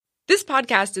This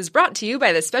podcast is brought to you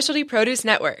by the Specialty Produce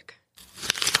Network.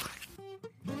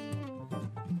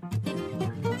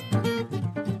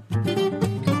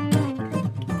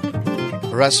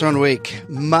 Restaurant Week,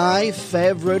 my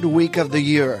favorite week of the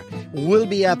year, will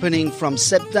be happening from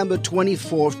September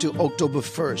 24th to October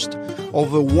 1st.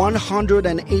 Over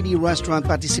 180 restaurants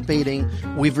participating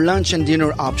with lunch and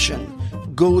dinner option.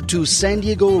 Go to San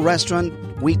Diego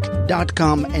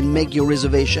restaurantweek.com and make your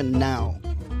reservation now.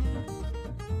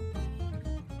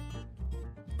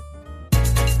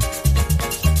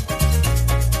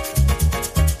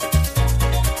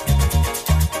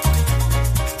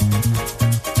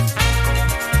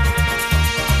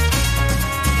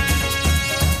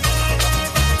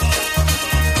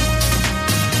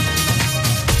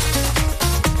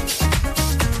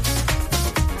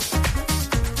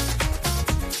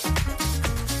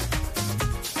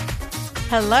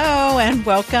 Hello and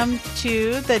welcome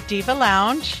to the Diva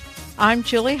Lounge. I'm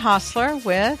Julie Hostler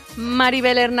with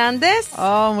Maribel Hernandez.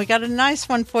 Oh, and we got a nice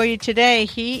one for you today.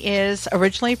 He is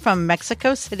originally from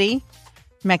Mexico City,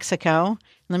 Mexico.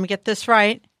 Let me get this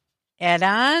right.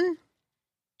 Eran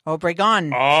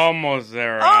Obregon. Almost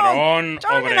there. Oh, Aarón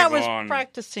darn it, I was Obregón.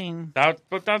 practicing.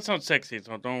 But that sounds sexy,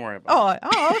 so don't worry about it.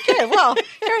 Oh, okay. Well,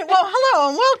 hello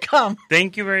and welcome.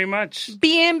 Thank you very much.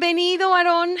 Bienvenido,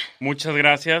 Aarón. Muchas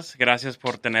gracias. Gracias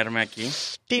por tenerme aquí.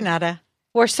 De nada.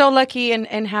 We're so lucky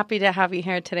and happy to have you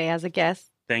here today as a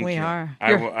guest. Thank We you. are.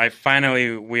 I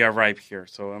finally, we arrived here,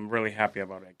 so I'm really happy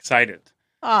about it. Excited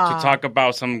Aw. to talk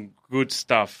about some good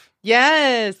stuff.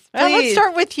 Yes, Well, let's please.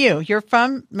 start with you. You're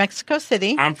from Mexico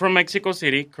City. I'm from Mexico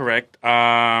City, correct.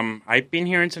 I've been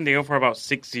here in San Diego for about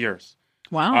 6 years.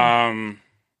 Wow.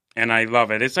 And I love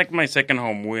it. It's like my second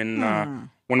home. When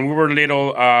we were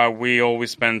little, we always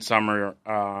spent summer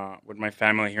with my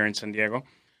family here in San Diego.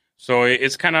 So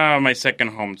it's kind of my second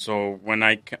home. So when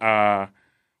I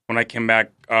came back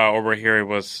over here, I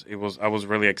was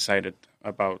really excited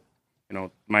about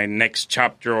my next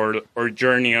chapter or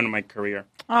journey on my career.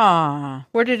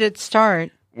 Where did it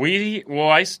start?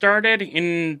 I started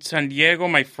in San Diego.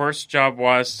 My first job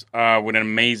was with an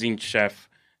amazing chef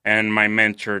and my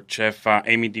mentor, Chef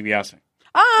Amy DiBiase.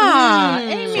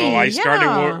 Amy. So I started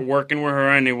yeah. working with her,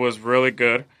 and it was really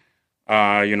good.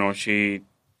 She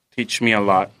teach me a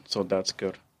lot, so that's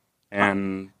good.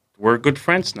 And we're good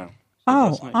friends now. So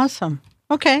that's nice. Awesome.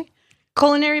 Okay.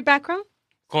 Culinary background?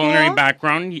 Culinary Cool.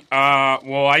 background.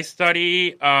 I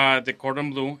study the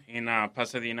Cordon Bleu in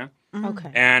Pasadena.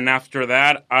 Okay. And after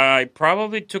that, I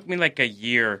probably took me like a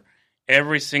year.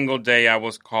 Every single day I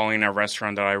was calling a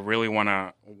restaurant that I really want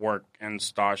to work and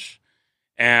stash.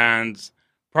 And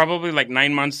probably like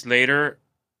 9 months later,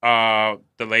 the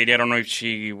lady, I don't know if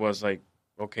she was like,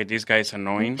 okay, this guy is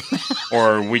annoying,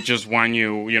 or we just want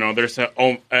you, there's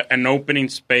an opening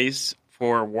space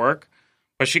for work.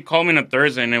 But she called me on a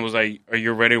Thursday and it was like, are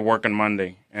you ready to work on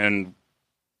Monday? And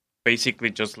basically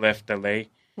just left LA.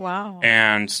 Wow.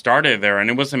 And started there, and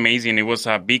it was amazing. It was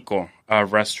a Bico, a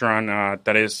restaurant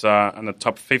that is in the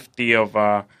top 50 of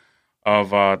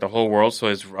the whole world.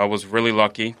 So I was really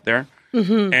lucky there.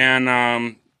 Mm-hmm.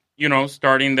 And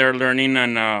starting there, learning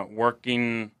and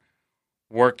working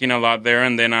a lot there,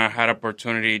 and then I had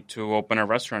opportunity to open a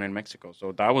restaurant in Mexico.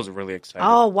 So that was really exciting.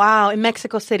 Oh, wow. In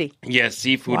Mexico City. Yes,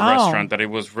 seafood Wow. restaurant that it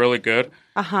was really good.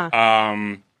 Uh-huh.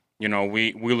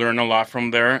 We learned a lot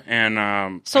from there,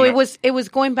 and So and it was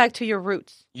going back to your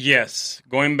roots. yes,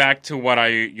 going back to what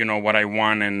I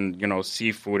want, and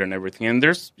seafood and everything. And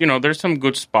there's some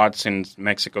good spots in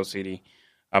Mexico City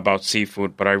about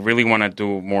seafood, but I really want to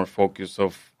do more focus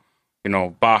of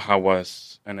Baja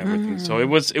was and everything. So it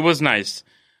was nice.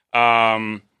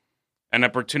 An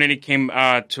opportunity came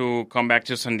to come back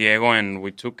to San Diego, and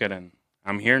we took it, and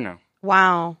I'm here now.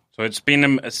 Wow. So it's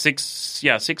been 6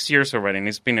 years already, and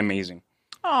it's been amazing.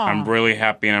 Aw. I'm really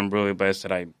happy, and I'm really blessed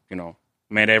that I,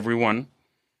 met everyone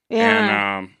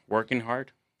Yeah. and working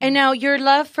hard. And now your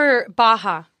love for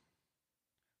Baja,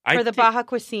 for the thi- Baja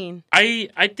cuisine. I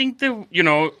think the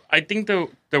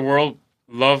world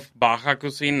love Baja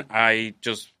cuisine. I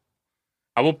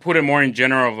will put it more in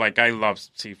general of like I love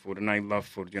seafood and I love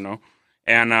food,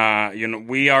 And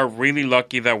we are really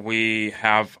lucky that we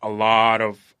have a lot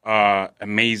of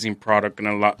amazing product and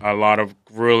a lot of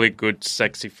really good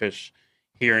sexy fish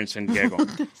here in San Diego.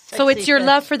 So it's your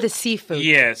love for the seafood.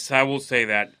 Yes, I will say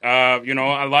that.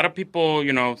 A lot of people,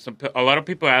 a lot of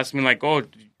people ask me like, "Oh,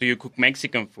 do you cook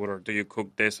Mexican food or do you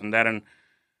cook this and that?" And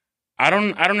I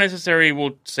don't necessarily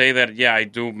will say that. Yeah, I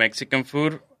do Mexican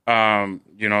food.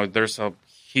 There's a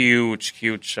huge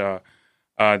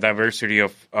diversity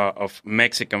of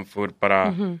Mexican food, but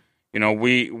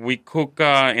We cook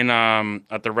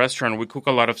at the restaurant. We cook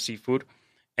a lot of seafood,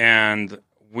 and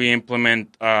we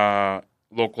implement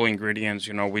local ingredients.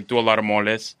 We do a lot of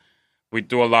moles. We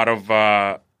do a lot of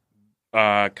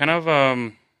how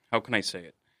can I say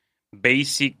it?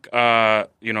 Basic,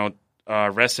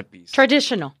 recipes.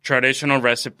 Traditional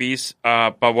recipes.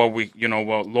 But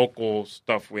what local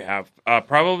stuff we have.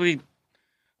 Probably,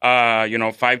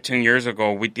 5-10 years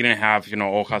ago, we didn't have,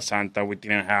 hoja santa. We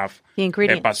didn't have the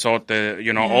ingredient,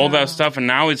 epazote, all that stuff. And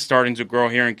now it's starting to grow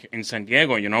here in San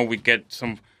Diego. We get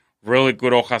some really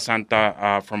good hoja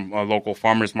santa from a local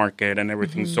farmer's market and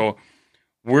everything. Mm-hmm. So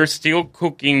we're still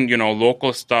cooking,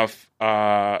 local stuff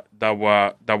that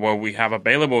what we have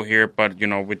available here, but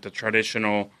with the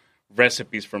traditional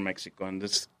recipes from Mexico, and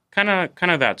it's kind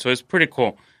of that. So it's pretty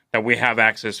cool that we have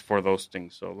access for those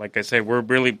things. So, like I say, we're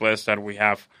really blessed that we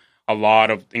have a lot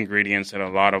of ingredients and a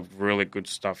lot of really good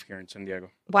stuff here in San Diego.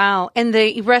 Wow. And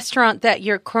the restaurant that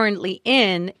you're currently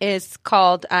in is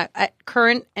called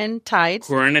Current and Tides.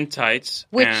 Current and Tides.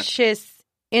 Which is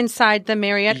inside the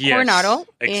Marriott Coronado.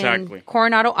 Exactly. In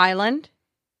Coronado Island.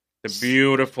 The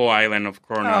beautiful island of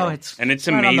Coronado. It's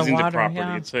amazing, the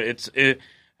property. Yeah.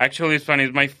 Actually, it's funny.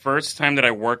 It's my first time that I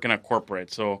work in a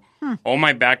corporate. So all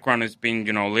my background has been,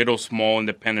 little, small,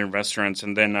 independent restaurants.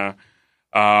 And then,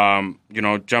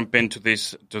 jump into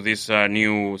this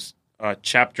new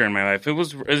chapter in my life.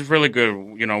 It's really good.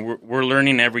 We're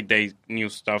learning every day new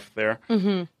stuff there.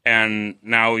 Mm-hmm. And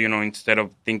now, instead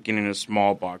of thinking in a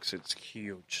small box, it's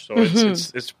huge. So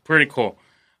it's pretty cool.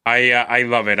 I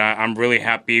love it. I'm really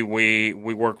happy. We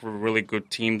work with really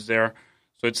good teams there.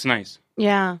 So it's nice.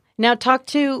 Yeah. Now talk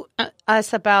to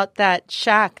us about that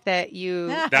shack that you...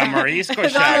 That Marisco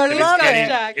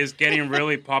shack is getting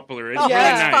really popular. It's really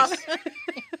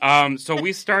nice. So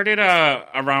we started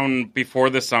around before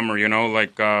the summer,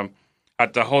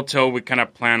 at the hotel, we kind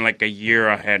of planned like a year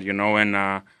ahead,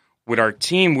 and with our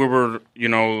team, we were,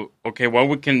 okay, what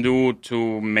we can do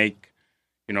to make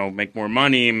more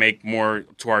money, make more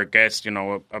to our guests,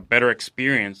 a better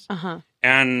experience. Uh-huh.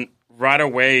 And right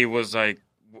away, it was like,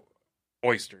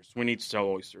 oysters. We need to sell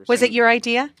oysters. Was it your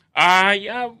idea?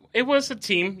 Yeah, it was a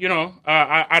team.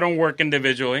 I don't work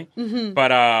individually, mm-hmm.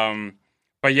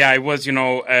 But yeah, it was.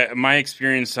 My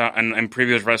experience in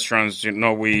previous restaurants.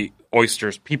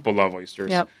 Oysters. People love oysters.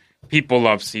 Yep. People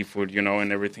love seafood.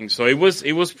 And everything. So it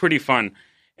was pretty fun.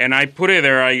 And I put it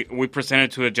there. We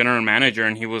presented to the general manager,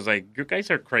 and he was like, "You guys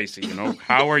are crazy.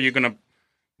 How are you gonna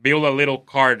build a little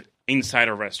cart inside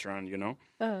a restaurant?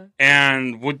 Uh-huh.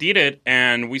 And we did it,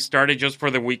 and we started just for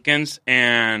the weekends,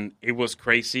 and it was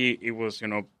crazy. It was,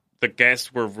 the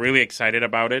guests were really excited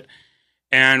about it.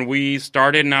 And we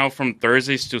started now from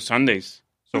Thursdays to Sundays.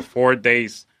 So 4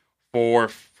 days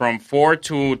from 4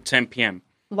 to 10 p.m.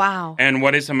 Wow. And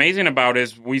what is amazing about it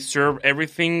is we serve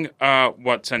everything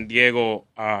what San Diego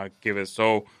gives us.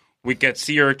 So we get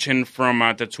sea urchin from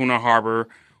the tuna harbor.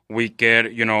 We get,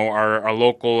 our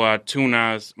local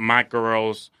tunas,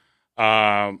 mackerels,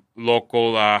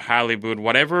 local halibut,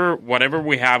 whatever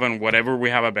we have and whatever we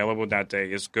have available that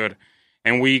day is good.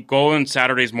 And we go on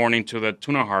Saturdays morning to the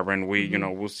tuna harbor, and we,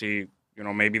 we'll see,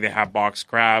 maybe they have box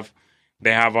crab,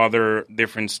 they have other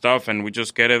different stuff, and we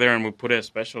just get it there and we put it as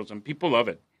specials, and people love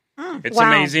it. It's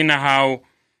amazing how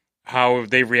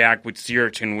they react with sea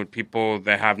urchin with people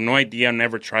that have no idea,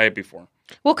 never tried it before.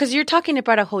 Well, because you're talking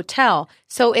about a hotel,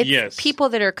 so it's people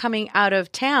that are coming out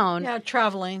of town. Yeah,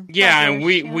 traveling. Yeah, and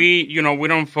we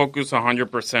don't focus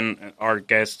 100%. Our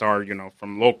guests are,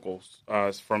 from locals,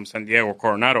 from San Diego,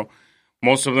 Coronado.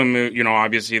 Most of them,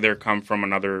 obviously they come from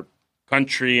another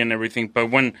country and everything. But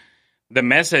when the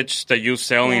message that you're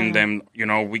selling them,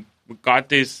 we got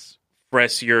this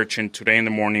fresh sea urchin today in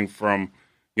the morning from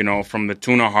the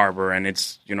tuna harbor, and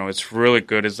it's really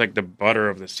good. It's like the butter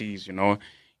of the seas,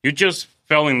 You just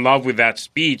fell in love with that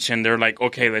speech, and they're like,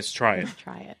 okay, let's try it.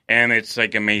 And it's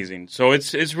like amazing. So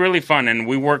it's really fun, and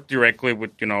we work directly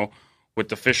with with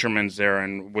the fishermen there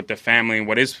and with the family.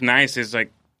 What is nice is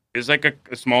it's like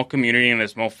a small community and a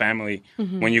small family.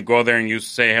 Mm-hmm. When you go there and you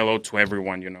say hello to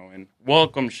everyone, and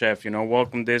welcome, chef,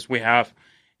 welcome this. We have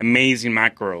amazing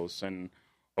mackerels and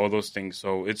all those things,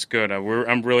 so it's good.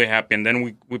 I'm really happy. And then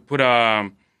we put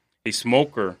a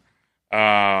smoker.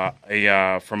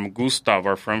 From Gustav,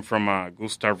 our friend from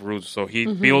Gustav Roots. So he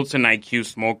builds an IQ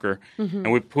smoker,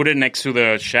 and we put it next to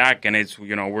the shack, and it's,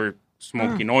 we're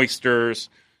smoking oysters,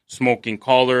 smoking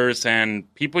collars,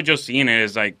 and people just seeing it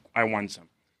is like, I want some.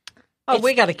 Oh,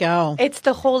 we got to go. It's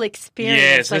the whole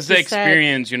experience. Yes, it's the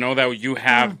experience, that you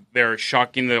have. They're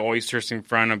shucking the oysters in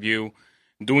front of you.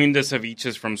 doing the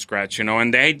ceviches from scratch,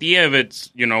 and the idea of it,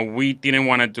 we didn't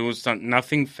want to do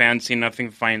nothing fancy,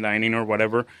 nothing fine dining or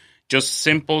whatever, just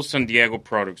simple San Diego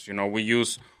products. We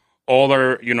use all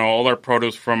our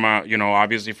produce from,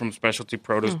 obviously from specialty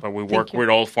produce, but we work with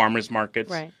all farmers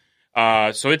markets. Right.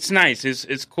 So it's nice.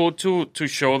 It's cool to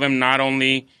show them not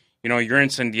only, you're in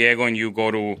San Diego and you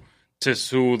go to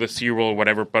Zoo, the SeaWorld,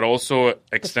 whatever, but also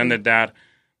extended that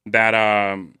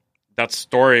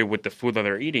story with the food that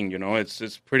they're eating.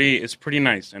 It's pretty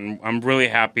nice, and I'm really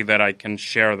happy that I can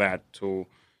share that to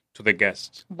the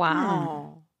guests.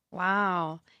 Wow.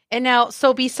 And now,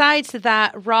 so besides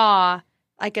that raw,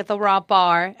 like at the raw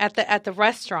bar at the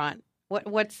restaurant,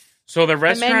 what's so the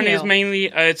restaurant menu? Is mainly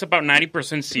it's about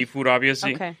 90% seafood,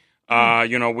 obviously. Okay.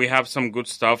 We have some good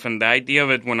stuff, and the idea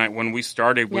of it when we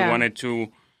started, we wanted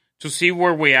to see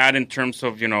where we at in terms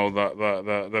of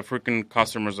the freaking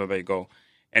customers that they go.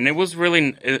 And it was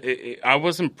really, I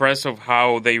was impressed of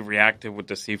how they reacted with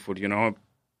the seafood,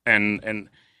 and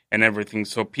everything.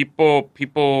 So people,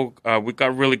 we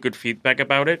got really good feedback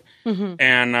about it. Mm-hmm.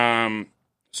 And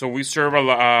so we serve a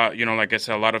lot, like I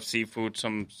said, a lot of seafood,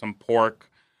 some pork.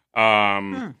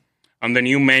 On the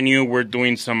new menu, we're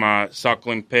doing some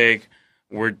suckling pig.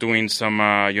 We're doing some,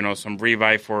 some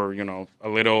ribeye for, a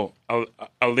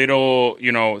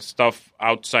little, stuff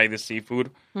outside the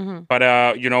seafood. Mm-hmm.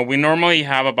 But, we normally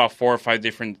have about 4 or 5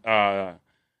 different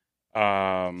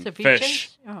Ceviches? fish.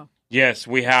 Oh. Yes,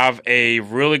 we have a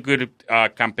really good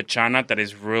campechana that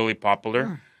is really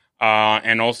popular.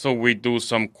 And also we do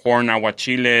some corn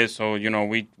aguachile. So,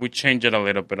 we change it a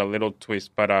little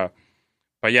twist. But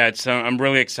yeah, I'm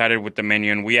really excited with the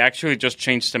menu. And we actually just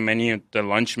changed the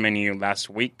lunch menu last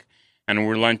week. And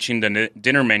we're launching the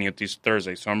dinner menu this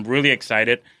Thursday. So I'm really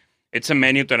excited. It's a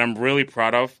menu that I'm really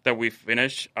proud of that we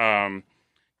finished. Kind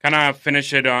of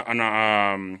finished it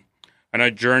on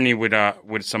a journey with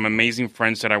some amazing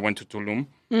friends that I went to Tulum.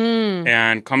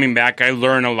 And coming back, I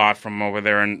learned a lot from over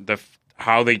there and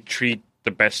how they treat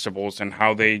the vegetables and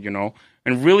how they,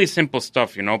 and really simple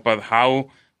stuff, but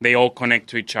how they all connect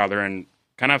to each other, and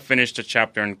kind of finished the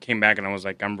chapter and came back and I was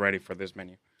like, I'm ready for this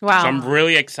menu. Wow. So I'm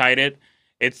really excited.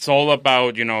 It's all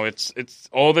about, it's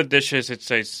all the dishes.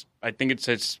 I think it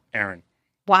says Aaron.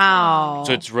 Wow.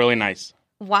 So it's really nice.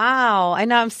 Wow. I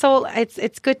know.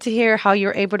 It's good to hear how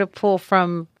you're able to pull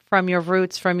from your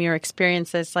roots, from your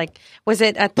experiences. Like, was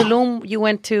it at Tulum you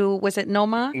went to, was it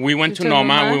Noma? We went to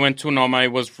Noma. We went to Noma.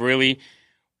 It was really,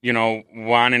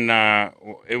 one in,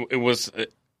 it was, a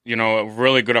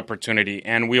really good opportunity.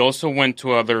 And we also went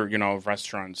to other,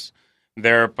 restaurants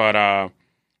there, but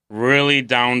really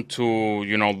down to,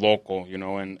 local,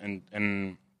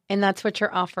 And that's what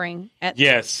you're offering.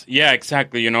 Yes. Yeah,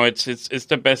 exactly. It's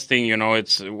the best thing,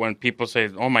 it's when people say,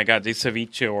 oh my God, this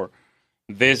ceviche or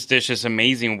this dish is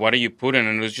amazing. What do you put in?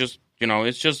 And it's just,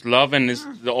 it's just love, and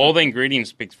all the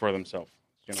ingredients speak for themselves.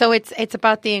 So it's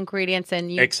about the ingredients, and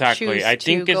you exactly. choose I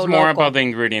think to it's go more local. about the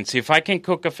ingredients. If I can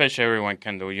cook a fish, everyone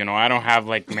can do. I don't have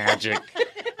like magic.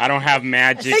 I don't have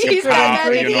magic He's and got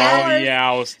power, magic powers.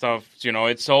 all stuff.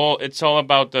 It's all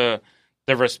about the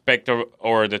respect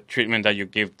or the treatment that you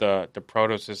give the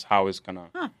produce is how it's gonna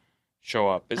show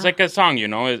up. It's like a song,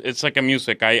 It's like a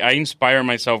music. I inspire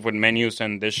myself with menus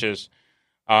and dishes,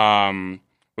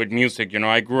 with music.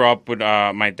 I grew up with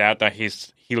my dad that he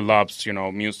loves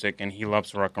music, and he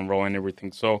loves rock and roll and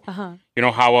everything. So how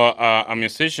a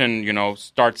musician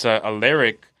starts a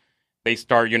lyric, they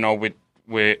start with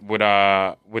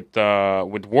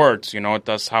words.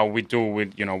 That's how we do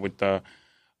with the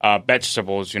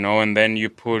vegetables, and then you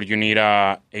need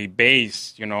a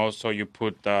base, so you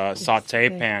put the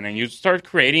saute pan, and you start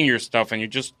creating your stuff, and you're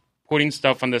just putting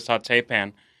stuff on the saute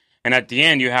pan, and at the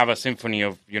end you have a symphony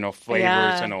of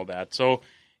flavors and all that. So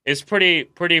it's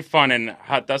pretty fun, and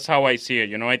that's how I see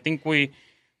it. I think we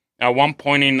at one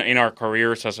point in our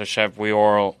careers as a chef, we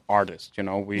are all artists.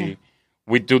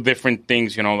 We do different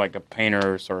things, like a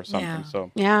painters or something. Yeah. So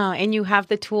and you have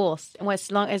the tools.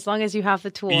 As long as you have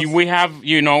the tools, we have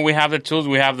the tools.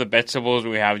 We have the vegetables.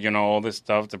 We have all this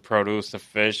stuff, the produce, the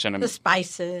fish, and The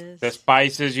spices.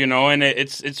 And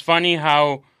it's funny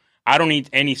how I don't eat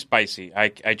any spicy. I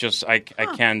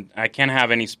can't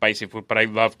have any spicy food, but I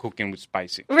love cooking with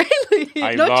spicy. really.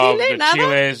 I No love chile, the nada?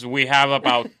 chiles. We have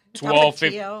about 12,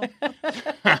 15,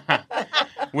 Tapatio.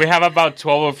 we have about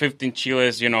 12 or 15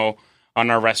 chiles, on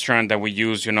our restaurant that we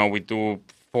use. We do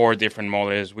 4 different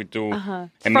moles. We do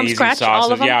amazing From scratch, sauces.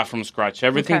 all of them? Yeah, from scratch.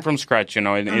 Everything Okay. from scratch. It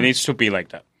needs to be like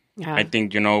that. Yeah. I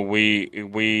think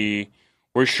we're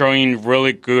showing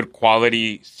really good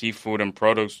quality seafood and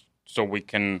products, so we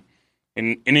can.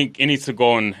 It needs to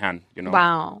go in hand.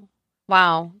 Wow.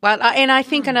 Wow. Well, and I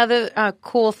think another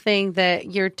cool thing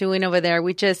that you're doing over there,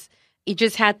 you just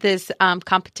had this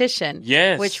competition.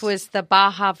 Yes. Which was the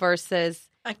Baja versus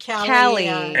Cali. Cali.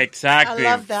 Exactly.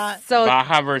 I love that. So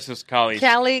Baja versus Cali.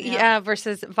 Cali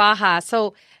versus Baja.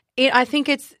 So I think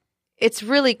it's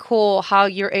really cool how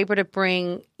you're able to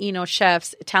bring,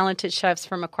 chefs, talented chefs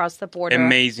from across the border.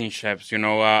 Amazing chefs.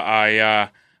 I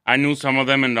knew some of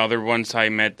them, and the other ones I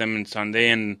met them on Sunday,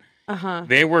 and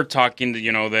they were talking,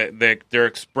 their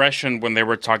expression when they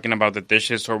were talking about the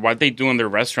dishes or what they do in their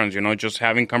restaurants, just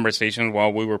having conversations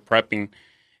while we were prepping.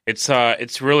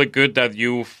 It's really good that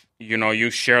you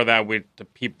share that with the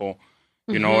people,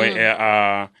 and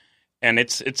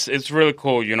it's really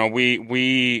cool.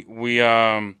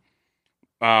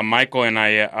 Michael and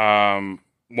I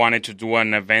wanted to do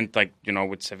an event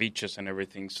with ceviches and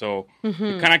everything. So we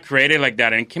kind of created like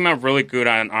that, and it came out really good.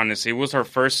 Honestly, it was our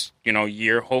first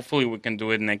year. Hopefully, we can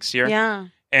do it next year. Yeah,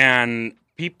 and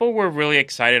people were really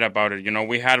excited about it.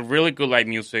 We had really good live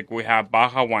music. We have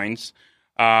Baja wines.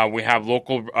 We have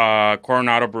local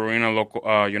Coronado Brewing, a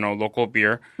local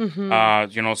beer.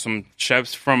 Some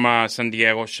chefs from San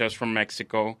Diego, chefs from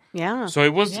Mexico. Yeah. So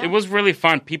it was really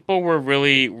fun. People were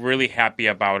really, really happy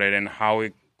about it and how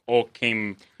it all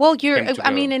came. Well, came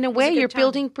in a way, you're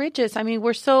building bridges. I mean,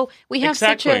 we have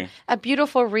such a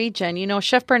beautiful region.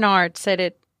 Chef Bernard said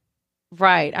it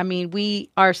right. I mean, we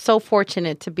are so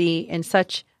fortunate to be in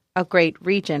such a great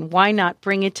region. Why not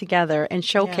bring it together and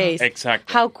showcase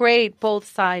how great both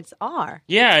sides are?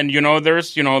 Yeah, and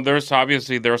there's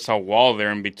obviously a wall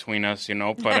there in between us,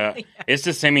 but it's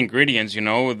the same ingredients,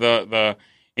 the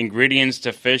ingredients,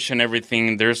 the fish and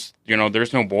everything. There's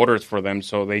no borders for them,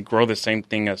 so they grow the same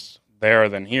thing as there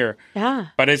than here. Yeah,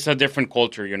 but it's a different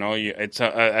culture, It's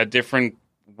a different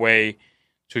way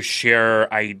to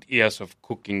share ideas of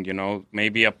cooking.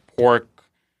 Maybe a pork.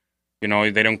 They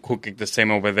don't cook it the same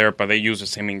over there, but they use the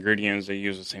same ingredients. They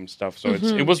use the same stuff. So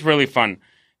it was really fun.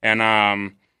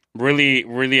 And really,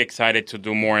 really excited to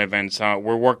do more events.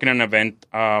 We're working on an event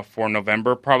for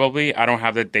November probably. I don't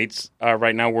have the dates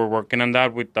right now. We're working on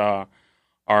that with our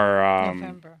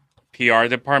PR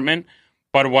department.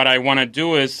 But what I want to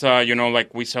do is,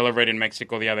 like we celebrate in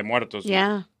Mexico Dia de Muertos.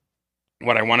 Yeah.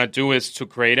 What I want to do is to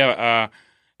create an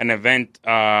event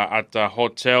at the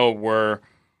hotel where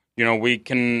we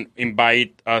can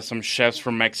invite some chefs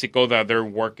from Mexico that they're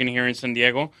working here in San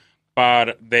Diego,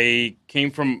 but they came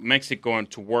from Mexico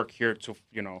and to work here to,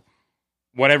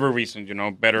 whatever reason,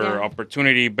 better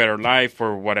opportunity, better life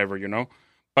or whatever,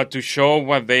 But to show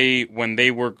when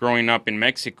they were growing up in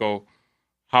Mexico,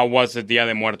 how was the Dia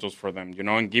de Muertos for them,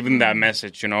 and giving that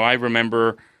message, I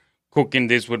remember cooking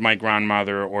this with my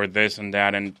grandmother or this and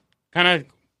that, and kind of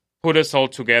put us all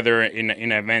together in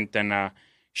an event and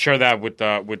share that with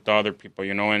the other people,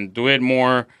 and do it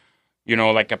more,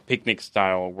 like a picnic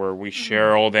style where we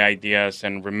share all the ideas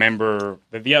and remember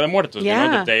the Dia de Muertos,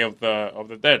 the Day of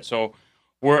the Dead. So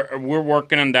we're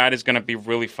working on that. It's going to be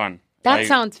really fun. That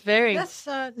sounds very. That's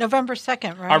November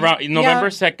 2nd, right? Around November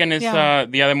 2nd is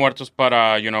Dia de Muertos, but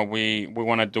we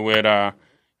want to do it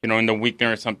in the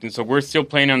weekend or something. So we're still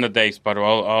playing on the days, but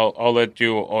I'll let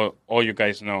you all you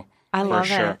guys know. I love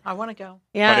sure. it. I want to go.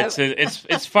 Yeah, but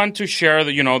it's fun to share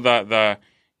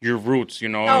your roots,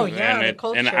 the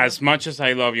culture. And as much as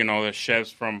I love the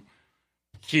chefs from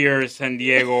here, San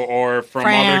Diego, or from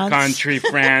France. other country,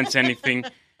 France, anything,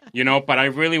 but I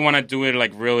really want to do it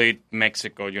like really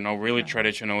Mexico, really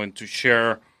traditional, and to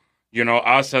share,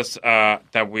 us as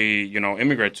that we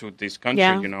immigrate to this country,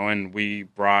 and we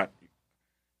brought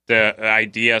the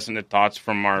ideas and the thoughts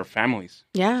from our families.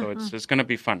 Yeah, so it's gonna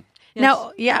be fun. Yes.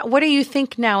 Now, what do you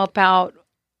think now about,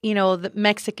 the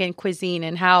Mexican cuisine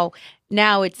and how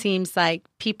now it seems like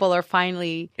people are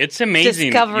finally it's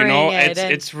amazing. Discovering it.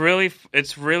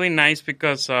 It's really nice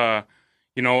because our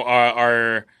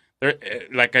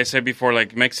like I said before,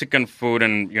 like Mexican food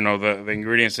and the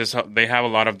ingredients they have a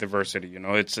lot of diversity.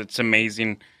 It's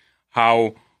amazing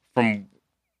how from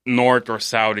north or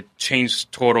south it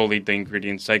changed totally the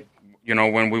ingredients. Like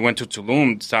when we went to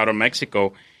Tulum, south of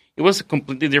Mexico. It was a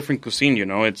completely different cuisine,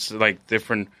 It's like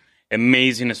different,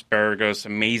 amazing asparagus,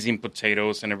 amazing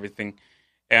potatoes and everything,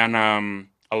 and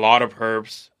a lot of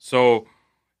herbs. So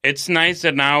it's nice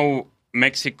that now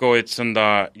Mexico, it's in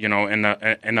the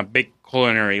in a big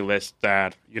culinary list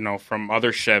that from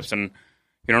other chefs and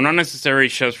not necessarily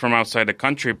chefs from outside the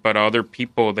country, but other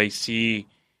people they see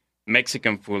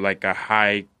Mexican food like a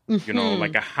high.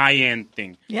 Like a high-end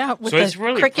thing. Yeah, with so the it's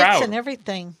really crickets proud. and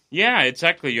everything. Yeah,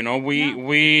 exactly.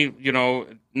 We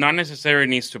not necessarily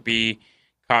needs to be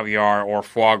caviar or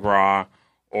foie gras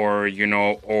or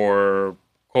or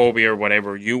Kobe or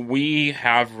whatever, we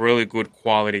have really good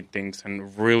quality things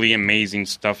and really amazing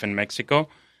stuff in Mexico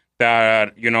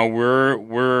that, you know,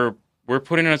 we're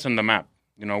putting us on the map.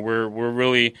 You know, we're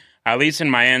really, at least in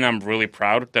my end, I'm really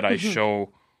proud that I show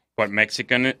what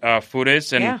Mexican food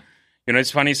is. And, you know,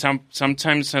 it's funny,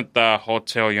 sometimes at the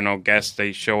hotel, you know, guests,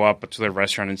 they show up to the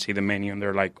restaurant and see the menu and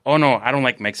they're like, oh, no, I don't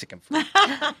like Mexican food.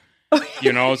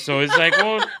 You know, so it's like,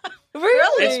 oh,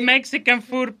 really? It's Mexican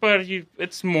food, but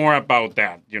it's more about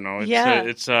that, you know.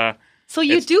 So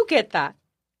you do get that?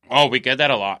 Oh, we get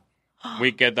that a lot.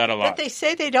 We get that a lot. But they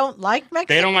say they don't like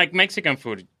Mexican. They don't like Mexican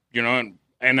food, you know.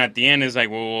 And at the end, it's like,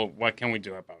 well, what can we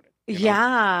do about it?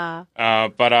 Yeah.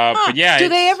 But yeah. Do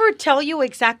they ever tell you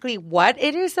exactly what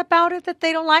it is about it that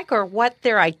they don't like, or what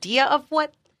their idea of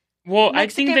what? Well,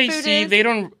 Mexican I think food they is? they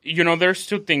don't, you know, there's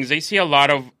two things. They see a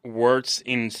lot of words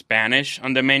in Spanish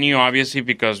on the menu, obviously,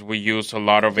 because we use a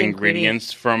lot of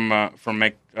ingredients from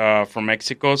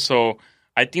Mexico. So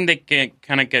I think they can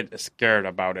kind of get scared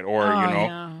about it, or,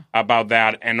 about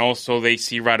that. And also they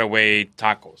see right away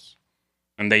tacos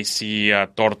and they see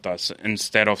tortas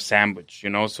instead of sandwich,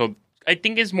 you know. So I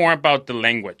think it's more about the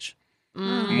language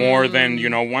more than, you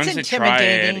know, once they try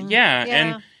it. Yeah.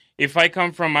 And if I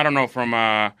come from, I don't know, from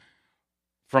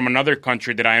another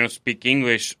country that I don't speak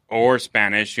English or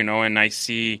Spanish, you know, and I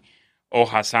see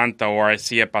hoja santa, or I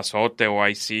see epazote, or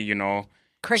I see, you know,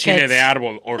 Crickets. chile de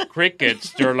árbol or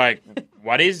crickets, they're like,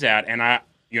 what is that? And I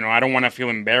don't want to feel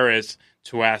embarrassed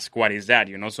to ask what is that,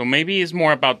 you know. So maybe it's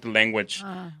more about the language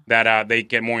that they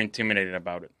get more intimidated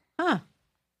about it.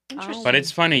 Interesting. But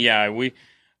it's funny,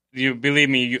 you believe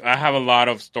me, I have a lot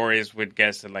of stories with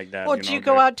guests like that. Well, you do know, you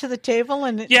go out to the table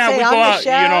and we say, go I'm the out,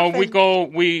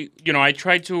 chef? I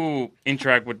try to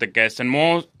interact with the guests, and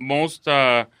most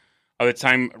of the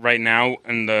time right now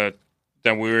that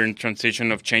we were in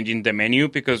transition of changing the menu,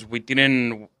 because we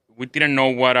didn't know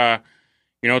what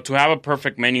to have a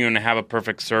perfect menu and have a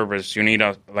perfect service, you need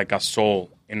a soul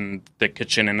in the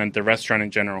kitchen and in the restaurant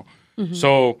in general.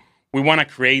 So we want to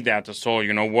create that, the soul,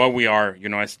 you know, what we are, you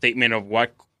know, a statement of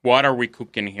what are we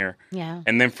cooking here? Yeah.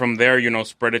 And then from there, you know,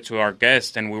 spread it to our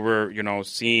guests. And we were, you know,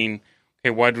 seeing, okay,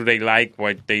 what do they like,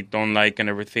 what they don't like, and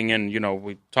everything. And, you know,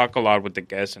 we talk a lot with the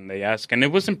guests and they ask. And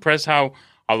it was impressed how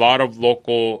a lot of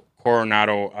local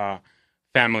Coronado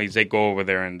families, they go over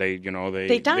there and they, you know,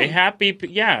 they happy.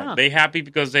 Yeah. They happy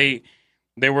because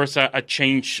there was a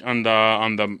change on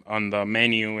the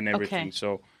menu and everything. Okay.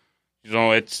 So, you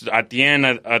know, it's at the end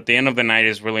of the night,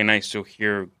 it's really nice to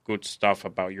hear good stuff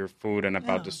about your food and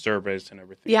about the service and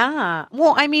everything. Yeah.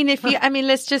 Well, I mean,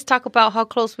 let's just talk about how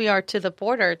close we are to the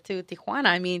border, to Tijuana.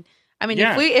 I mean,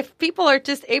 if people are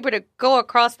just able to go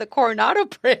across the Coronado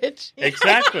Bridge,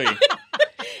 exactly,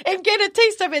 and get a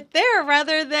taste of it there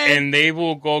rather than, and they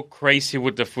will go crazy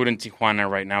with the food in Tijuana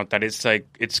right now. That it's like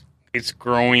it's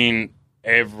growing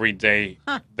every day,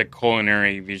 the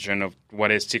culinary vision of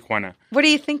what is Tijuana. What do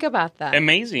you think about that?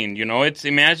 Amazing, you know. It's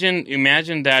imagine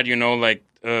that, you know, like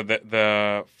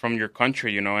the from your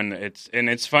country, you know, and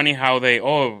it's funny how they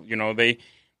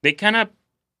kind of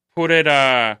put it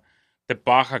the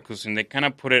Baja cuisine. They kind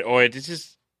of put it. This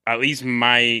is at least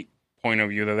my point of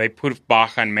view, that they put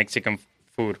Baja and Mexican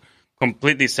food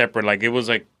completely separate. Like it was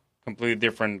like completely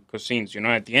different cuisines, you know.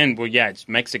 At the end, well, yeah, it's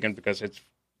Mexican because it's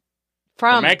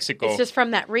from Mexico. It's just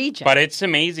from that region. But it's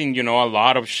amazing, you know, a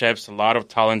lot of chefs, a lot of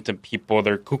talented people,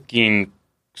 they're cooking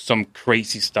some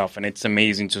crazy stuff, and it's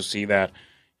amazing to see that.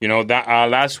 You know, that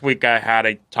last week I had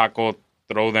a taco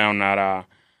throwdown at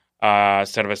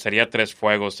Cerveceria Tres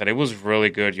Fuegos, that it was really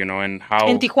good, you know, and how...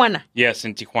 In Tijuana. Yes,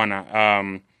 in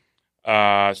Tijuana.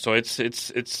 So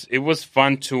it was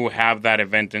fun to have that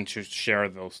event and to share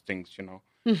those things, you know.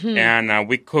 Mm-hmm. And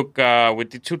we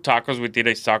did 2 tacos. We did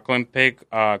a suckling pig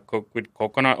cooked with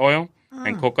coconut oil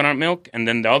and coconut milk. And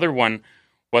then the other one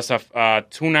was a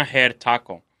tuna head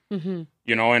taco. Mm-hmm.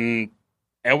 You know, and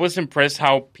I was impressed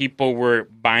how people were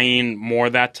buying more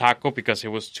of that taco because it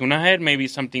was tuna head, maybe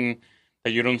something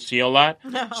that you don't see a lot.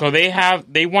 No. So they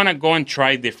want to go and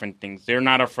try different things. They're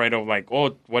not afraid of like,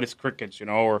 oh, what is crickets, you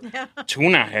know, or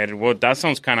tuna head. Well, that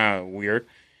sounds kind of weird,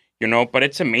 you know, but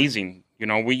it's amazing. You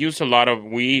know, we use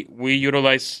we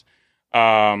utilize,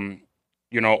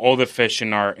 you know, all the fish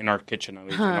in our kitchen. At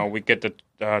least, you know, we get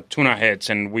the tuna heads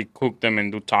and we cook them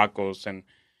and do tacos. And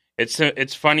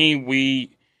it's funny. We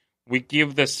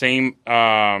give the same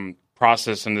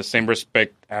process and the same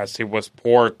respect as it was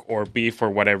pork or beef or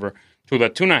whatever to the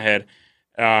tuna head,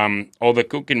 all the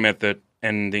cooking method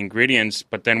and the ingredients.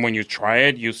 But then when you try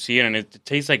it, you see it and it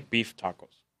tastes like beef tacos.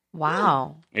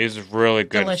 Wow. It's really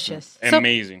good. Delicious.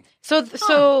 Amazing.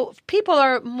 So people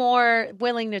are more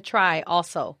willing to try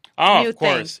also. Oh, of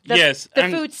course. Yes. The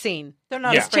and food scene. They're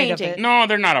not Yeah. afraid of Changing. it. No,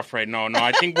 they're not afraid. No.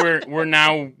 I think we're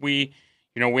now we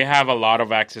have a lot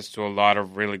of access to a lot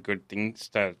of really good things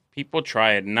that people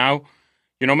try it now.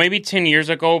 Maybe 10 years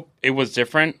ago it was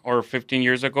different, or 15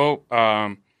 years ago.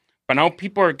 But now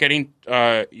people are getting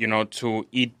to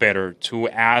eat better, to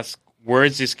ask, where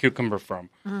is this cucumber from?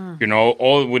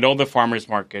 With all the farmers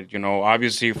market.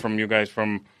 Obviously from you guys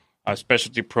from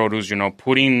specialty produce.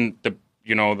 Putting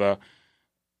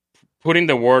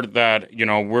the word that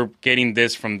we're getting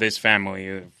this from this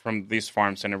family, from these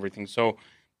farms and everything. So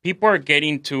people are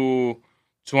getting to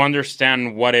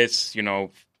understand what is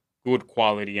good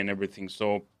quality and everything.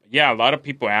 So yeah, a lot of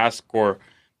people ask, or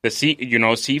the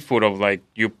seafood of like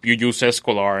you use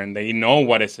Escolar, and they know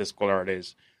what Escolar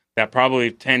is. That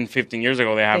probably 10, 15 years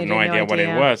ago they have no idea what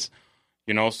it was.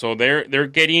 So they're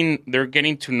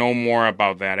getting to know more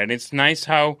about that, and it's nice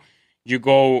how you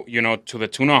go to the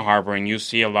tuna harbor and you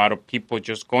see a lot of people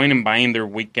just going and buying their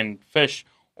weekend fish,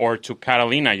 or to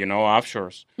Catalina,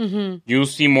 offshores. Mm-hmm. You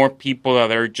see more people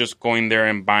that are just going there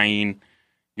and buying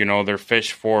their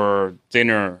fish for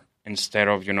dinner instead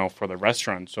of for the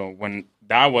restaurant. So when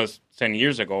that was 10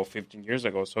 years ago, 15 years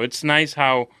ago, so it's nice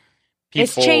how people,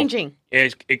 it's changing.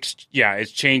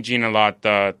 It's changing a lot,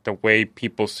 the way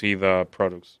people see the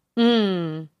products.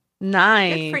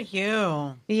 Nice. Good for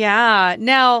you. Yeah.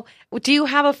 Now, do you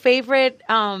have a favorite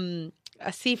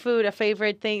a seafood, a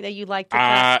favorite thing that you like to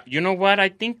cook? You know what? I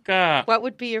think... what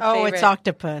would be your favorite? Oh, it's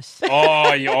octopus.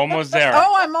 Oh, you're almost there.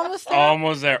 Oh, I'm almost there.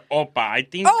 Almost there. Opa. I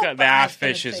think that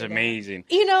fish is amazing.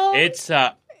 It's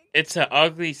an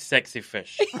ugly, sexy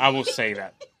fish. I will say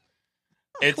that.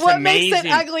 It's what amazing. What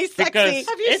makes it ugly, sexy? Because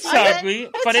it's ugly,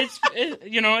 but it's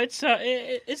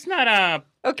not a...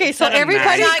 Okay, so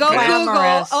everybody nice go fish. Google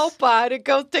Opa to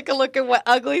go take a look at what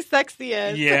ugly sexy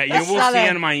is. Yeah, you will see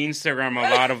on my Instagram a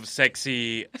lot of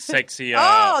sexy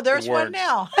there's words. one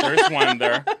now. There's one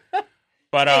there.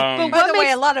 But by the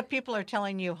way, a lot of people are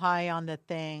telling you hi on the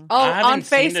thing. Oh, on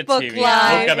Facebook Live. Look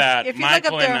at that. If you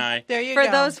Michael look up there, and I. there you For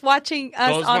go. those watching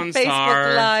us on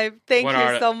Facebook Live, thank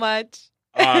you so much.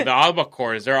 The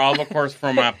albacores. They're albacores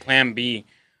from Plan B.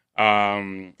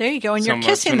 There you go, and you're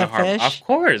kissing the fish. Of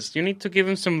course, you need to give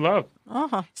him some love.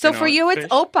 Uh-huh. So for you, it's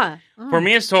Opa. For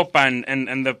me, it's Opa,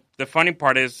 and the funny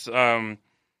part is that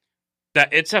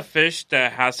it's a fish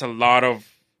that has a lot of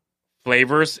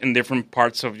flavors in different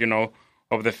parts of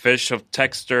of the fish, of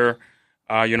texture,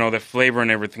 the flavor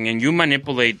and everything, and you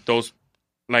manipulate those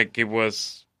like it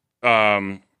was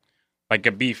like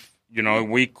a beef.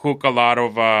 We cook a lot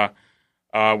of.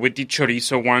 We did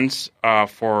chorizo once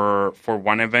for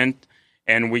one event,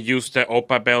 and we used the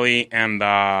Opa belly and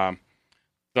the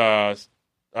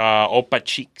Opa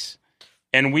cheeks.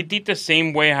 And we did the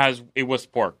same way as it was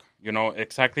pork,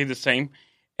 exactly the same.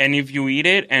 And if you eat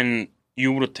it, and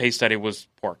you would taste that it was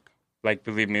pork. Like,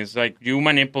 believe me, it's like you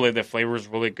manipulate the flavors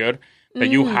really good, that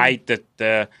you hide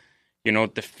the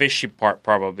fishy part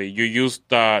probably. You use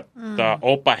the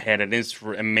Opa head, and it's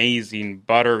amazing,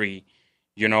 buttery.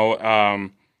 The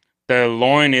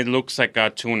loin, it looks like a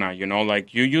tuna,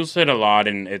 like you use it a lot,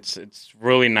 and it's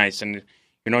really nice. And,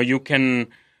 you can,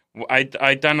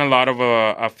 I done a lot of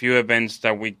a few events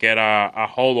that we get a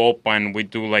whole Opa, and we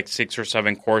do like 6 or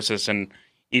 7 courses, and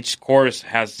each course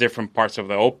has different parts of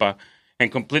the Opa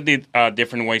and completely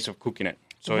different ways of cooking it.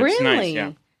 So really? It's nice,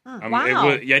 yeah. Wow.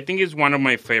 I think it's one of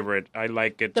my favorite. I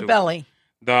like it The too. belly.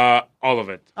 All of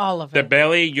it. All of it. The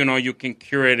belly, you can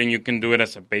cure it, and you can do it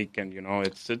as a bacon.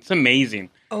 It's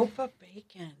amazing. Opa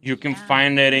bacon. You can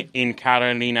find it in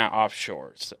Catalina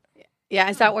offshores. Yeah,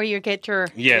 is that where you get your?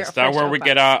 Yes, that's where we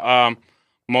get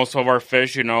most of our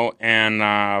fish.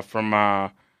 And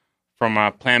from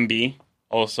Plan B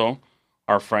also,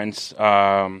 our friends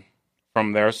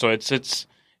from there. So it's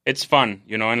fun,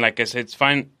 and like I said, it's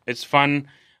fun. It's fun.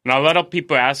 And a lot of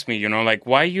people ask me, like,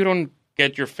 why you don't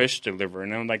get your fish delivered?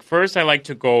 And I'm like, first I like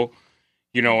to go,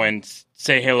 and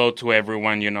say hello to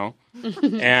everyone, and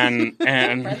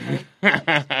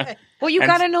well, you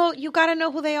gotta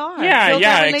know who they are.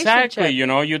 Yeah, exactly.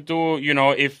 You do.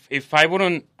 If I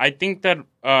wouldn't, I think that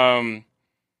I'm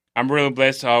really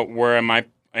blessed. Where am I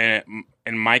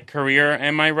in my career?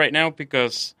 Am I right now?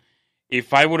 Because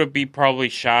if I would be probably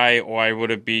shy, or I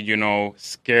would be,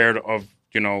 scared of,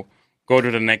 go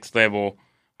to the next level,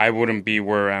 I wouldn't be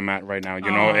where I'm at right now.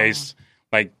 It's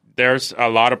like there's a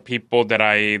lot of people that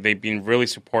they've been really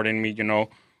supporting me.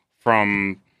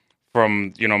 From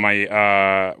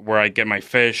my where I get my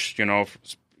fish.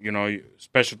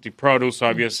 Specialty Produce,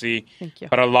 obviously. Thank you.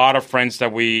 But a lot of friends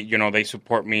that they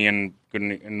support me in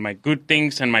my good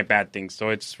things and my bad things. So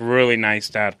it's really nice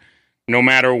that no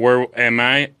matter where am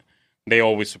I, they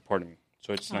always support me.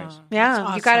 So it's nice. Yeah,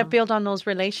 awesome. You got to build on those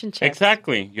relationships.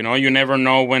 Exactly. You never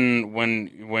know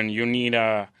when you need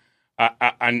a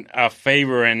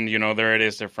favor, and there it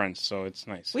is, they're friends. So it's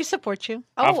nice. We support you.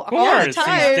 Of course,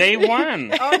 since day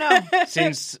one. Oh no,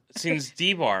 since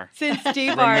D-Bar. Since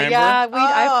D-Bar, yeah.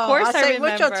 Of course I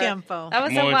remember. Mucho tiempo. That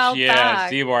was a while back.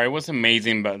 D-Bar. It was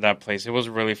amazing, that place. It was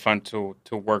really fun to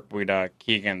work with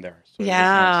Keegan there. So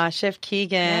nice. Chef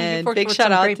Keegan. Big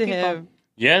shout out to him.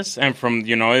 Yes, and from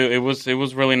it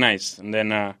was really nice. And then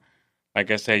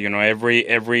like I said,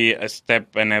 every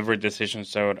step and every decision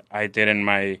I did in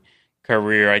my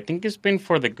career, I think it's been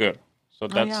for the good. So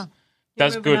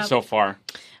that's good so far.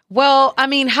 Well, I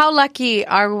mean, how lucky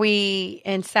are we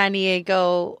in San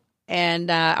Diego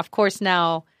and of course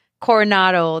now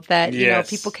Coronado that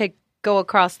people could go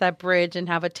across that bridge and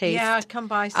have a taste. Yeah, come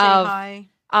by, say hi.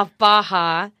 Of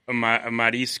Baja.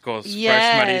 Mariscos,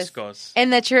 yes. fresh mariscos.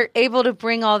 And that you're able to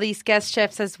bring all these guest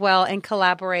chefs as well and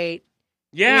collaborate.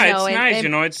 Yeah, it's nice.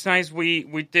 It's nice. We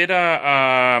did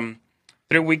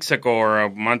 3 weeks ago or a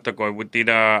month ago, we did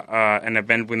an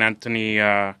event with Anthony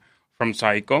from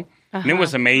Psycho. And it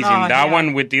was amazing.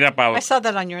 One we did about... I saw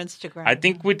that on your Instagram. I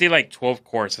think we did like 12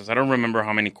 courses. I don't remember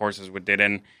how many courses we did.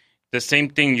 And the same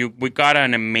thing, we got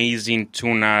an amazing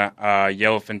tuna,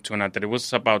 yellowfin tuna, that it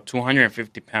was about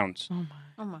 250 pounds.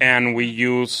 Oh my. And we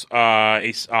use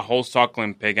a whole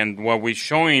suckling pig. And what we're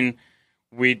showing,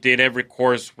 we did every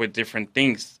course with different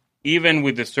things. Even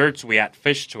with desserts, we add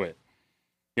fish to it.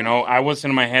 I was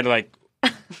in my head like,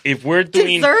 if we're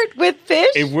doing... Dessert with fish?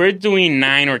 If we're doing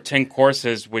 9 or 10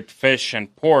 courses with fish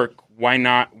and pork, why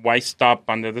not? Why stop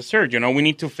on the dessert? We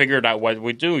need to figure out what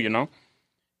we do,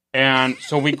 And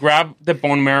so we grabbed the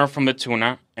bone marrow from the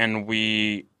tuna and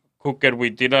we cook it.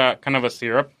 We did a kind of a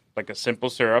syrup, like a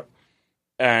simple syrup.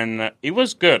 And it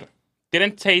was good.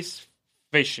 Didn't taste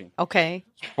fishy. Okay.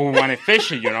 But we wanted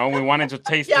fishy, We wanted to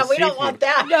taste the seafood. Yeah, we don't want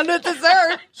that on the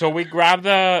dessert. So we grabbed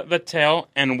the tail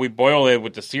and we boiled it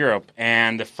with the syrup.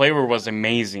 And the flavor was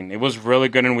amazing. It was really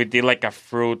good. And we did like a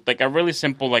fruit, like a really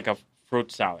simple, like a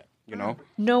fruit salad. No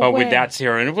way. With that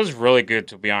syrup, and it was really good,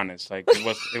 to be honest. Like it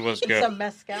was good. It's a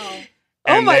mezcal.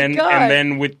 And my then, God! And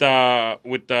then with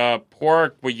the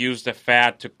pork, we used the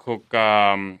fat to cook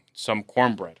some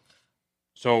cornbread.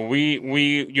 So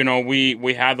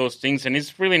we had those things, and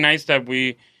it's really nice that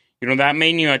we, that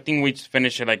menu. I think we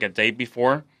finished it like a day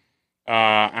before.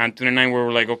 Anthony and I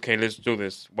were like, okay, let's do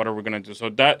this. What are we gonna do? So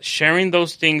that sharing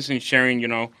those things and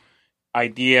sharing,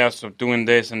 ideas of doing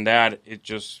this and that, it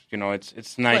just,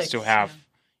 it's nice to have.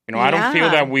 I don't feel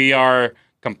that we are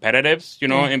competitives,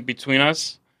 in between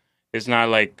us. It's not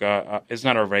like, it's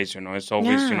not a race, It's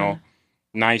always,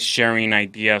 nice sharing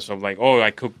ideas of like, oh,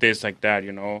 I cook this like that,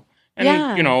 And,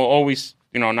 always,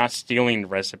 not stealing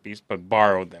recipes, but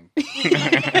borrow them.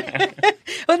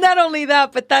 Well, not only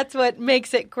that, but that's what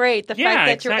makes it great. The fact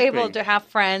that exactly. you're able to have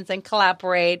friends and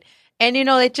collaborate. And,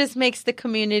 it just makes the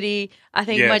community, I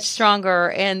think, much stronger.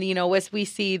 And, as we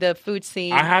see the food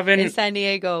scene in San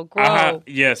Diego grow.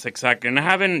 Yes, exactly. And I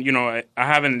haven't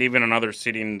lived in another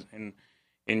city in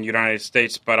United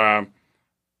States, but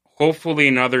hopefully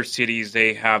in other cities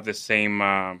they have the same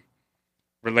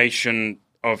relation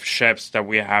of chefs that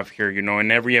we have here,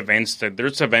 in every event.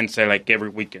 There's events that like every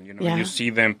weekend, you see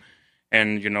them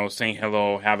and, saying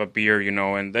hello, have a beer,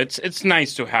 and it's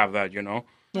nice to have that,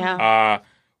 Yeah.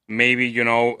 Maybe, you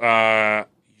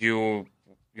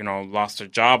lost a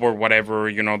job or whatever,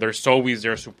 there's always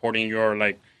there supporting your,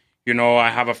 like, I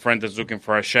have a friend that's looking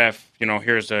for a chef,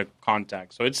 here's a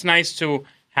contact. So it's nice to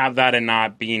have that and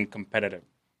not being competitive.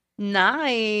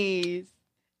 Nice.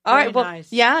 All right. Well,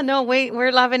 nice.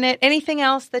 We're loving it. Anything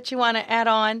else that you want to add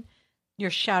on? Your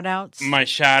shout-outs. My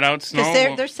shout-outs, no.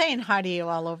 Because they're saying hi to you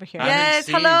all over here. Yes.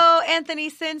 Hello,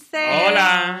 Anthony Sensei.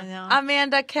 Hola.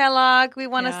 Amanda Kellogg. We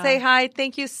want to say hi.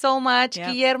 Thank you so much.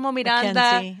 Yep. Guillermo Miranda.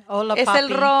 Mackenzie. Hola, es papi. el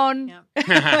ron.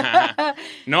 Yep.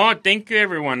 No, thank you,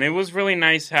 everyone. It was really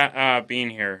nice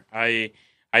being here.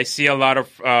 I see a lot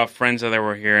of friends that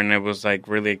were here, and it was like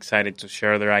really excited to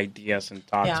share their ideas and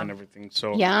thoughts and everything.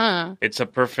 So it's a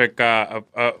perfect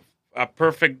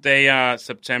perfect day,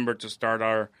 September, to start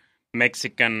our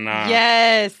Mexican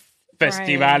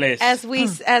festivales.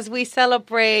 As we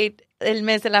celebrate El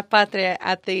Mes de la Patria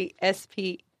at the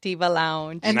SP Diva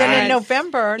Lounge. And then in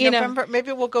November,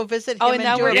 maybe we'll go visit him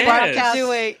and do a broadcast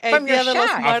from your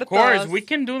shack. Of course, we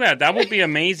can do that. That would be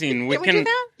amazing. Can we do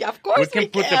that? Yeah, of course we can.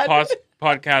 Put the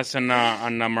podcast on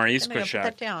Marisco Put Shack.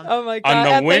 that down. Oh my God.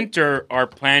 On the winter, are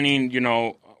planning,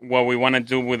 what we want to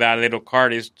do with that little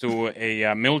cart is do a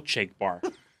milkshake bar.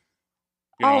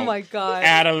 Oh my God.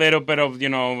 Add a little bit of,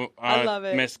 I love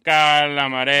it. mezcal,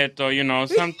 amaretto,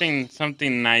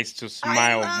 something nice to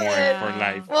smile more for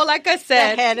life. Well, like I The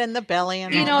said, head and the belly.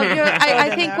 And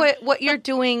I think what you're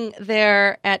doing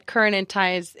there at Current and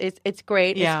Ties it's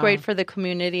great. Yeah. It's great for the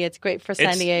community. It's great for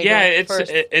San Diego. Yeah,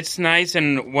 first. it's nice,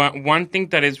 and one thing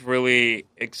that is really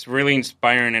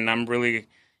inspiring, and I'm really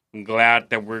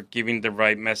glad that we're giving the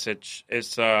right message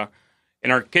is in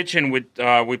our kitchen we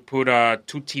put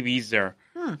 2 TVs there.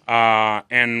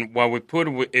 And what we put,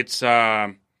 it's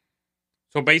so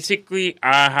basically,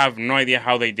 I have no idea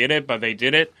how they did it, but they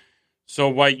did it.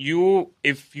 So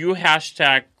if you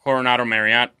hashtag Coronado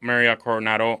Marriott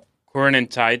Coronado, Current and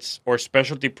Tides, or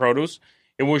specialty produce,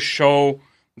 it will show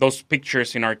those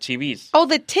pictures in our TVs. Oh,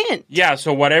 the tint. Yeah,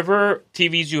 so whatever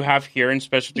TVs you have here in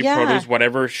specialty produce,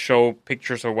 whatever show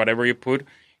pictures or whatever you put,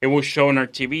 it will show in our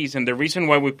TVs. And the reason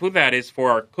why we put that is for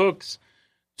our cooks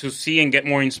to see and get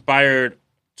more inspired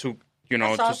to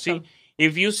see.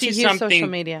 If you see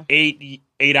something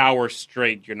 8 hours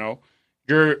straight, you're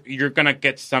gonna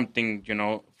get something,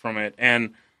 from it.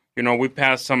 And we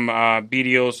pass some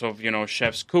videos of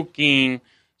chefs cooking,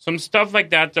 some stuff like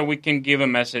that we can give a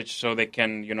message so they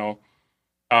can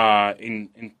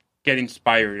get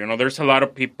inspired. There's a lot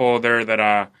of people there that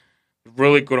are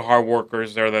really good hard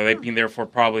workers there that they've been there for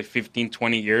probably 15,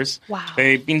 20 years. Wow.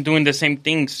 They've been doing the same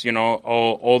things,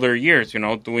 all their years,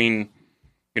 doing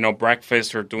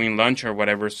breakfast or doing lunch or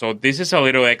whatever. So this is a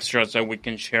little extra that we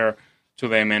can share to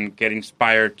them and get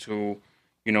inspired to,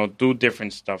 do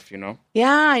different stuff,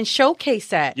 Yeah, and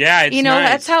showcase it. Yeah, it's nice.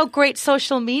 That's how great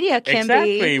social media can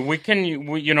exactly. be. We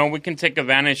can take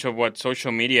advantage of what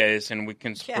social media is, and we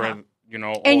can spread,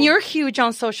 And you're huge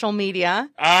on social media.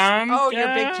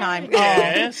 You're big time.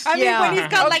 Yes. I mean, when he's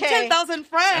got like 10,000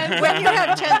 friends. When you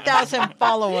have 10,000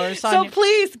 followers. So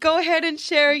please go ahead and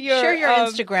share your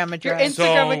Instagram address. Your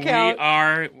Instagram account. We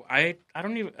are, I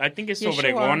think it's Yes,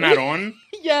 Obregon Aron.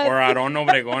 Yes. Or Aron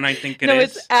Obregon, I think it is. No,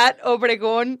 it's at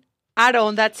Obregon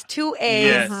Aron. That's 2 A's.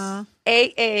 Yes.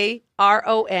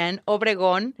 AARON,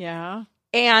 Obregon. Yeah.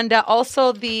 And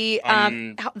also the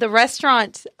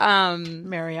restaurant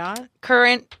Marriott.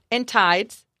 Current and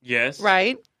Tides. Yes.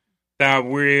 Right? That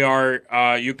we are,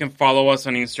 you can follow us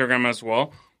on Instagram as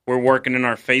well. We're working on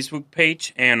our Facebook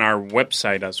page and our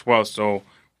website as well. So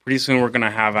pretty soon we're going to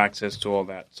have access to all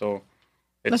that. So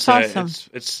it's That's awesome.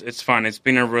 It's fun. It's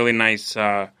been a really nice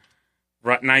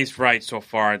ride so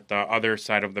far at the other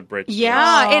side of the bridge.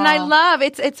 Yeah, So. and I love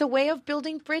it's a way of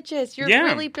building bridges. You're Yeah.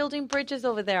 really building bridges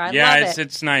over there. I love it.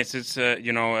 It's nice. It's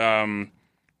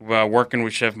working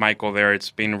with Chef Michael there.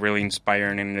 It's been really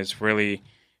inspiring, and it's really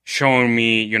showing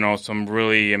me some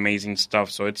really amazing stuff.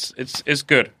 So it's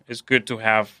good. It's good to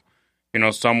have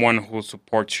someone who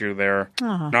supports you there,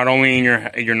 not only in your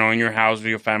in your house with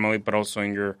your family, but also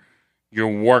in your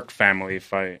work family,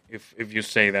 if you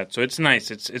say that. So it's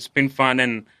nice. It's been fun,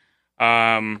 and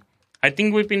I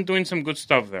think we've been doing some good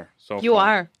stuff there. So You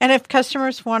are. And if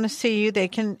customers want to see you, they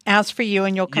can ask for you,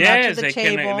 and you'll come out to the they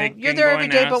table. can You're there go every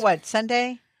and day, but ask. what,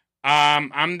 Sunday?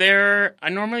 I'm there. I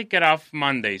normally get off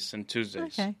Mondays and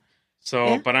Tuesdays. Okay. So,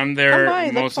 Yeah. but I'm Come by, there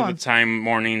look most for of 'em. the time,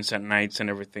 mornings and nights and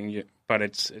everything. But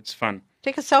it's fun.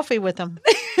 Take a selfie with them.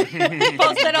 Post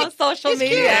it on social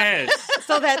media Yes.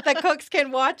 so that the cooks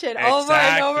can watch it over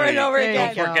and over and over There you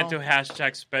again. go. Don't forget to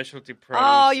hashtag specialty produce.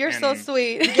 Oh, you're so and-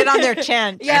 sweet. Get on their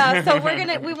tent. Yeah, so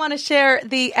we want to share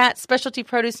the at Specialty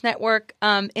Produce Network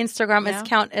Instagram Yeah.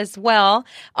 account as well.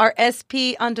 Our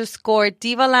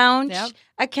SP_Diva Lounge Yep.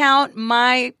 account,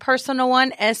 my personal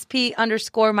one,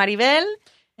 SP_Maribel.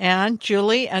 And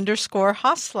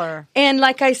Julie_Hostler. And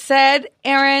like I said,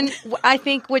 Aaron, I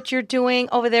think what you're doing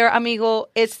over there, amigo,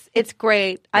 it's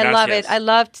great. I love it. Gracias. I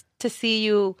love to see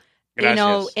you,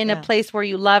 Gracias. in a place where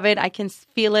you love it. I can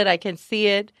feel it. I can see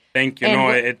it. Thank you.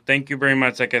 And Thank you very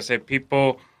much. Like I said,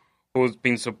 people who's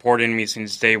been supporting me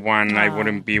since day one, I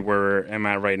wouldn't be where I'm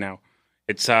at right now.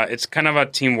 It's kind of a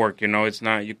teamwork, It's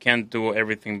not, you can't do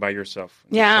everything by yourself.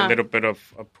 Yeah. It's a little bit of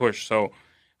a push. So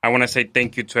I want to say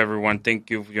thank you to everyone. Thank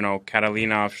you,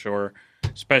 Catalina Offshore,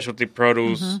 Specialty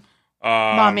Produce,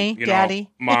 Mommy,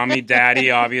 Daddy. Mommy, Daddy,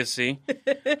 obviously,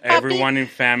 everyone in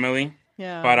family.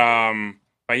 Yeah.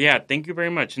 But yeah, thank you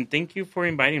very much, and thank you for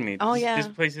inviting me. Oh, This- yeah. this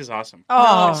place is awesome.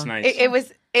 Oh. It's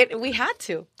nice. We had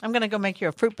to. I'm going to go make you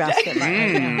a fruit basket.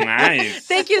 Nice.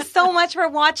 Thank you so much for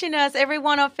watching us,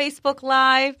 everyone on Facebook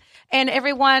Live and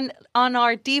everyone on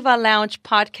our Diva Lounge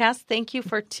podcast. Thank you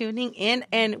for tuning in,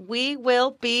 and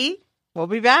we'll be We'll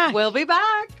be back.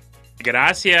 back.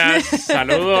 Gracias.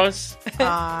 Saludos.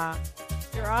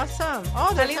 You're awesome.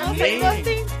 Oh, there's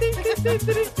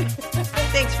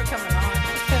thanks for coming on.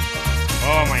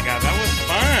 Oh my God, that was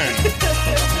fun.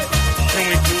 Can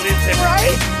we do this every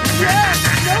Right? Yes.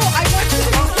 No, I want you to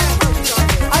come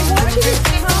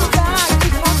back to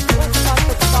talk to us about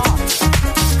the song.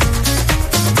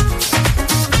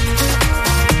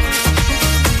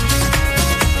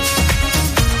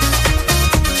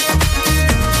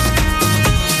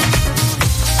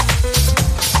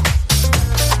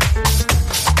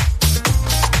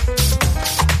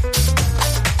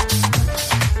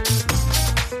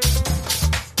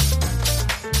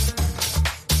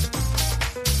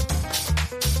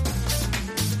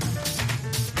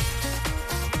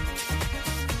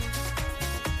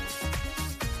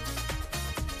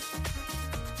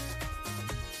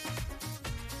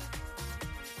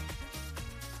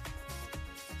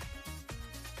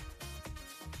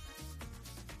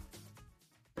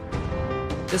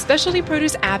 The Specialty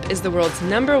Produce app is the world's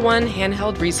 #1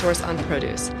 handheld resource on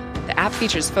produce. The app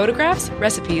features photographs,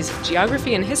 recipes,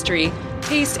 geography and history,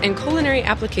 taste, and culinary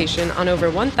application on over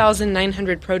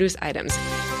 1,900 produce items.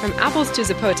 From apples to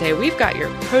zapote, we've got your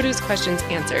produce questions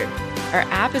answered. Our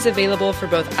app is available for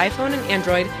both iPhone and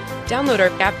Android. Download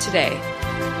our app today.